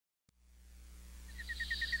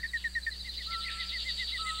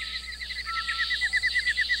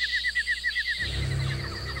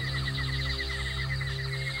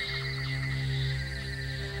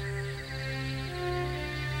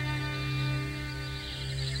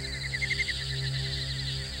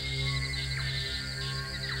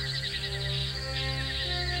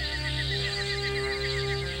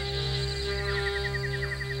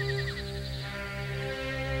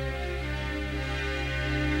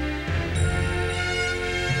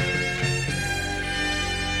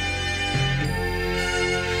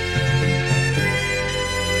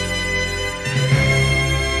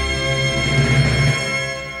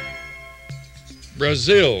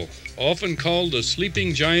Brazil, often called the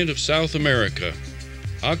sleeping giant of South America,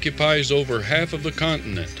 occupies over half of the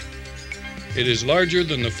continent. It is larger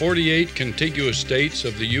than the 48 contiguous states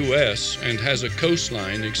of the U.S. and has a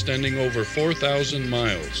coastline extending over 4,000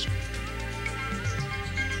 miles.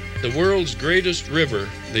 The world's greatest river,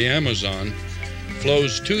 the Amazon,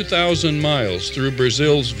 flows 2,000 miles through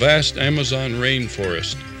Brazil's vast Amazon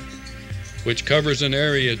rainforest, which covers an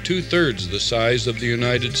area 2/3 the size of the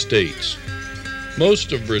United States.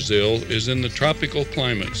 Most of Brazil is in the tropical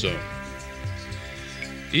climate zone.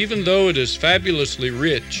 Even though it is fabulously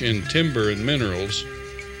rich in timber and minerals,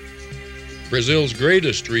 Brazil's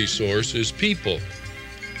greatest resource is people.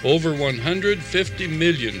 Over 150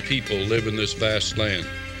 million people live in this vast land,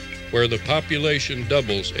 where the population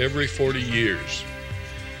doubles every 40 years.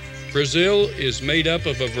 Brazil is made up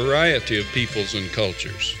of a variety of peoples and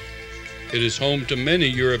cultures. It is home to many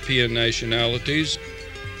European nationalities,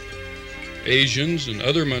 Asians and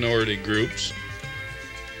other minority groups,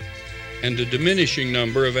 and a diminishing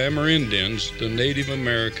number of Amerindians, the Native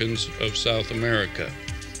Americans of South America.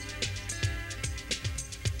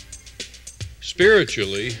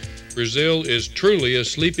 Spiritually, Brazil is truly a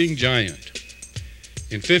sleeping giant.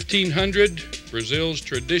 In 1500, Brazil's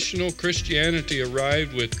traditional Christianity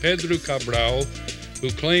arrived with Pedro Cabral, who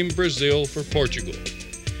claimed Brazil for Portugal.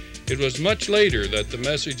 It was much later that the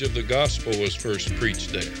message of the gospel was first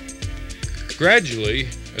preached there. Gradually,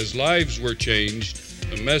 as lives were changed,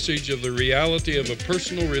 the message of the reality of a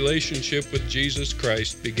personal relationship with Jesus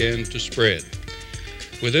Christ began to spread.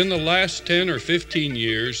 Within the last 10 or 15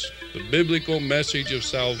 years, the biblical message of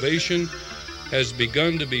salvation has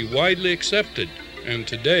begun to be widely accepted, and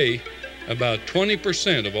today, about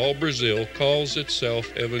 20% of all Brazil calls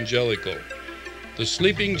itself evangelical. The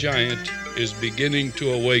sleeping giant is beginning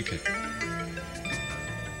to awaken.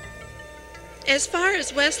 As far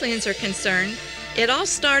as Wesleyans are concerned, it all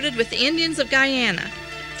started with the Indians of Guyana.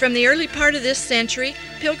 From the early part of this century,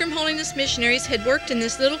 Pilgrim Holiness missionaries had worked in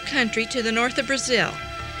this little country to the north of Brazil.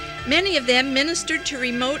 Many of them ministered to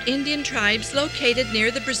remote Indian tribes located near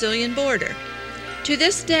the Brazilian border. To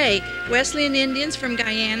this day, Wesleyan Indians from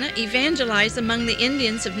Guyana evangelize among the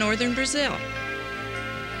Indians of northern Brazil.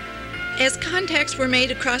 As contacts were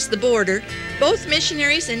made across the border, both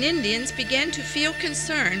missionaries and Indians began to feel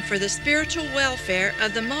concern for the spiritual welfare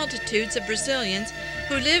of the multitudes of Brazilians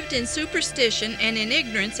who lived in superstition and in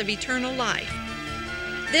ignorance of eternal life.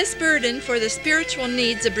 This burden for the spiritual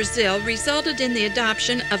needs of Brazil resulted in the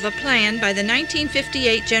adoption of a plan by the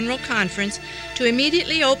 1958 General Conference to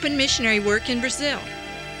immediately open missionary work in Brazil.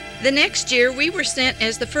 The next year, we were sent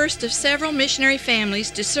as the first of several missionary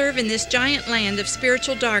families to serve in this giant land of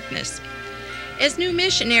spiritual darkness. As new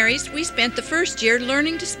missionaries, we spent the first year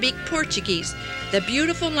learning to speak Portuguese, the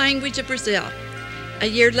beautiful language of Brazil. A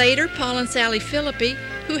year later, Paul and Sally Philippi,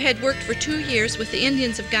 who had worked for 2 years with the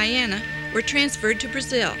Indians of Guyana, were transferred to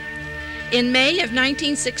Brazil. In May of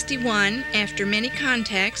 1961, after many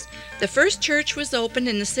contacts, the first church was opened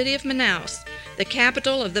in the city of Manaus, the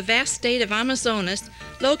capital of the vast state of Amazonas,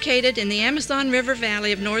 located in the Amazon River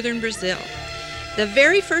Valley of northern Brazil. The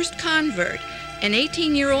very first convert, an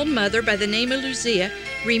 18-year-old mother by the name of Luzia,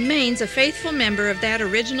 remains a faithful member of that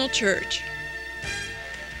original church.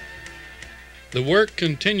 The work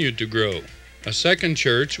continued to grow. A second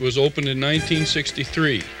church was opened in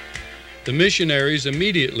 1963. The missionaries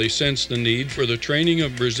immediately sensed the need for the training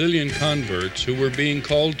of Brazilian converts who were being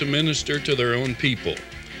called to minister to their own people.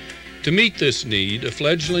 To meet this need, a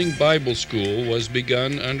fledgling Bible school was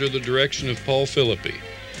begun under the direction of Paul Philippi.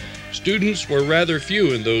 Students were rather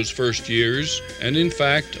few in those first years, and in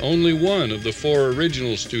fact, only one of the 4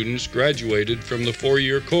 original students graduated from the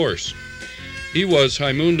 4-year course. He was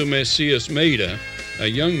Raimundo Messias Meida, a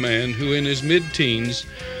young man who in his mid-teens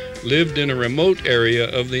lived in a remote area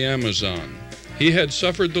of the Amazon. He had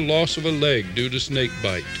suffered the loss of a leg due to snake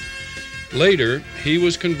bite. Later, he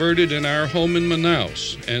was converted in our home in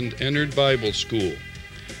Manaus and entered Bible school.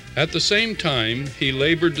 At the same time, he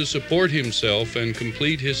labored to support himself and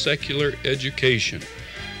complete his secular education.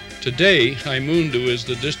 Today, Raimundo is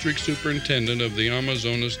the district superintendent of the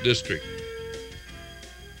Amazonas district.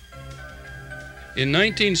 In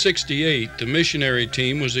 1968, the missionary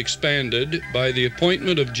team was expanded by the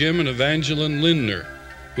appointment of Jim and Evangeline Lindner,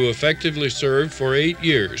 who effectively served for 8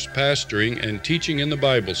 years, pastoring and teaching in the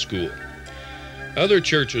Bible school. Other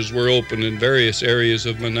churches were opened in various areas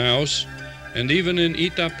of Manaus, and even in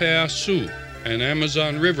Itapeaçu, an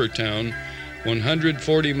Amazon river town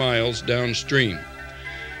 140 miles downstream.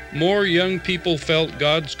 More young people felt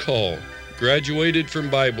God's call, graduated from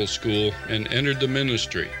Bible school, and entered the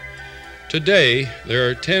ministry. Today, there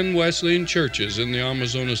are 10 Wesleyan churches in the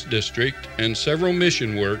Amazonas district and several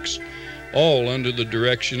mission works, all under the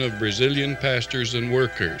direction of Brazilian pastors and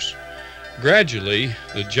workers. Gradually,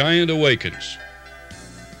 the giant awakens.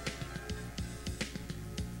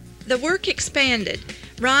 The work expanded.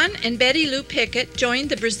 Ron and Betty Lou Pickett joined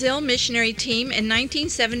the Brazil missionary team in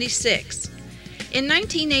 1976. In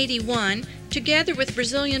 1981, together with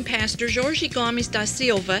Brazilian pastor Jorge Gomes da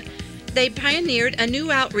Silva, they pioneered a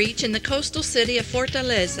new outreach in the coastal city of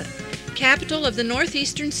Fortaleza, capital of the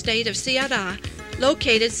northeastern state of Ceará,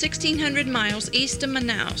 located 1,600 miles east of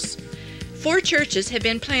Manaus. 4 churches have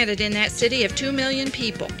been planted in that city of 2 million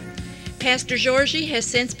people. Pastor Jorge has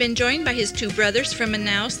since been joined by his 2 brothers from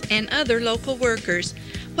Manaus and other local workers.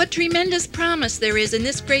 What tremendous promise there is in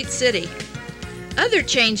this great city. Other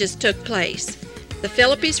changes took place. The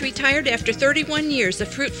Philippines retired after 31 years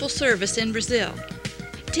of fruitful service in Brazil.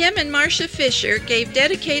 Tim and Marcia Fisher gave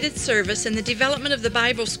dedicated service in the development of the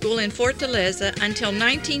Bible School in Fortaleza until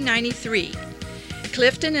 1993.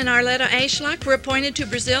 Clifton and Arletta Ashlock were appointed to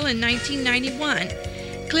Brazil in 1991.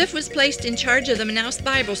 Cliff was placed in charge of the Manaus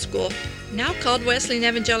Bible School, now called Wesleyan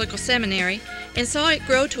Evangelical Seminary, and saw it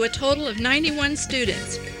grow to a total of 91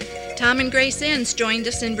 students. Tom and Grace Enns joined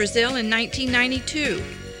us in Brazil in 1992.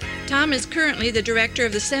 Tom is currently the director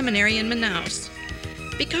of the seminary in Manaus.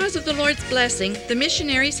 Because of the Lord's blessing, the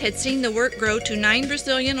missionaries had seen the work grow to 9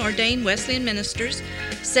 Brazilian ordained Wesleyan ministers,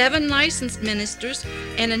 7 licensed ministers,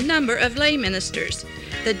 and a number of lay ministers.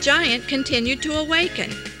 The giant continued to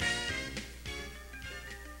awaken.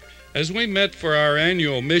 As we met for our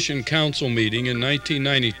annual Mission Council meeting in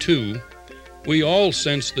 1992, we all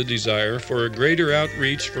sensed the desire for a greater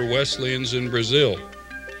outreach for Wesleyans in Brazil.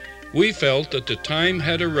 We felt that the time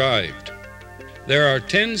had arrived. There are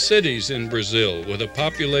 10 cities in Brazil with a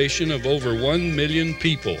population of over 1 million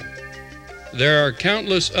people. There are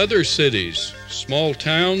countless other cities, small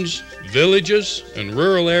towns, villages, and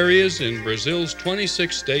rural areas in Brazil's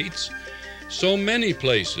 26 states, so many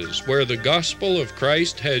places where the gospel of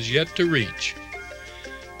Christ has yet to reach.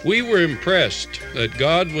 We were impressed that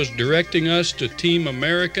God was directing us to team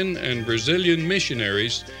American and Brazilian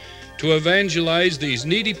missionaries to evangelize these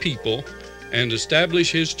needy people and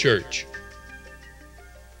establish His church.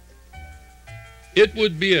 It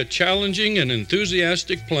would be a challenging and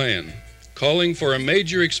enthusiastic plan, calling for a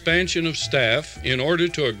major expansion of staff in order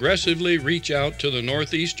to aggressively reach out to the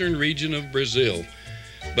northeastern region of Brazil,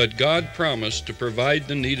 but God promised to provide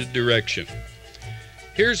the needed direction.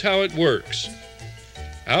 Here's how it works.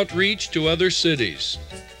 Outreach to other cities.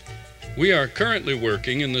 We are currently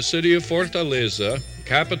working in the city of Fortaleza,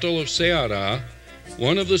 capital of Ceará,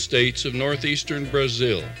 one of the states of northeastern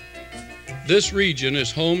Brazil. This region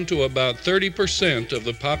is home to about 30% of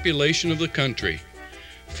the population of the country.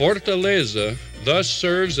 Fortaleza thus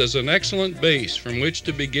serves as an excellent base from which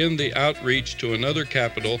to begin the outreach to another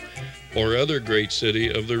capital or other great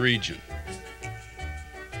city of the region.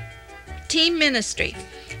 Team ministry.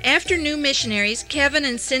 After new missionaries Kevin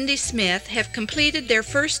and Cindy Smith have completed their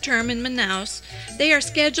first term in Manaus, they are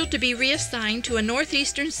scheduled to be reassigned to a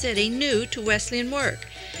northeastern city new to Wesleyan work.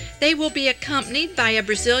 They will be accompanied by a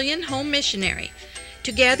Brazilian home missionary.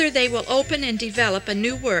 Together they will open and develop a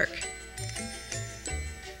new work.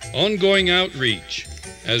 Ongoing outreach.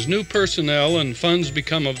 As new personnel and funds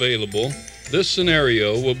become available, this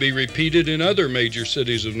scenario will be repeated in other major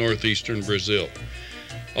cities of northeastern Brazil.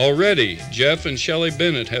 Already, Jeff and Shelley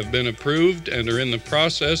Bennett have been approved and are in the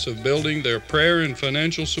process of building their prayer and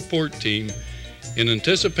financial support team in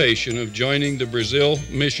anticipation of joining the Brazil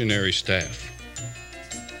missionary staff.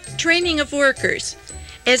 Training of workers.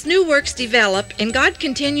 As new works develop and God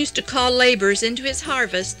continues to call laborers into His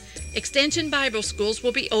harvest, Extension Bible schools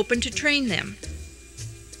will be open to train them.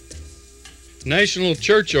 National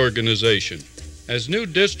Church Organization. As new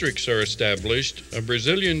districts are established, a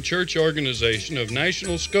Brazilian church organization of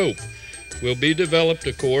national scope will be developed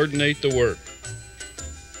to coordinate the work.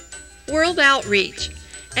 World outreach.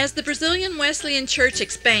 As the Brazilian Wesleyan Church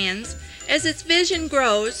expands, as its vision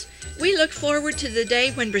grows, we look forward to the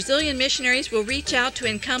day when Brazilian missionaries will reach out to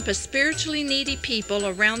encompass spiritually needy people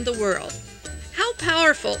around the world. How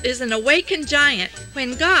powerful is an awakened giant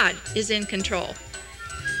when God is in control?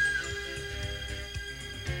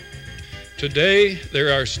 Today,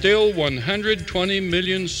 there are still 120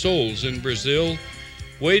 million souls in Brazil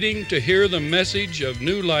waiting to hear the message of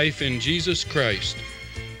new life in Jesus Christ.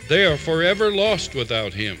 They are forever lost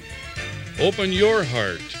without Him. Open your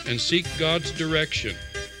heart and seek God's direction.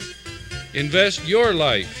 Invest your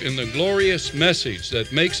life in the glorious message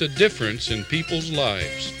that makes a difference in people's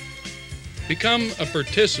lives. Become a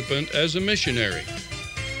participant as a missionary.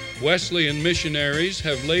 Wesleyan missionaries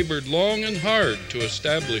have labored long and hard to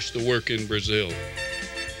establish the work in Brazil.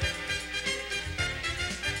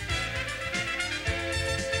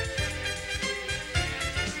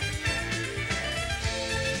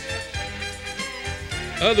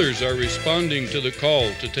 Others are responding to the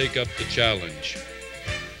call to take up the challenge.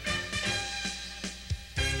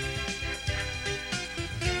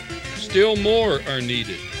 Still more are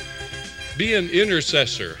needed. Be an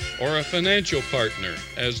intercessor or a financial partner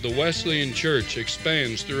as the Wesleyan Church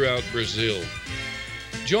expands throughout Brazil.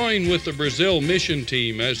 Join with the Brazil mission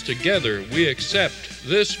team as together we accept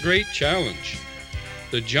this great challenge.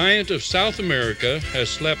 The giant of South America has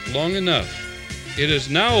slept long enough. It is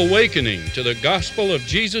now awakening to the gospel of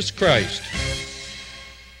Jesus Christ.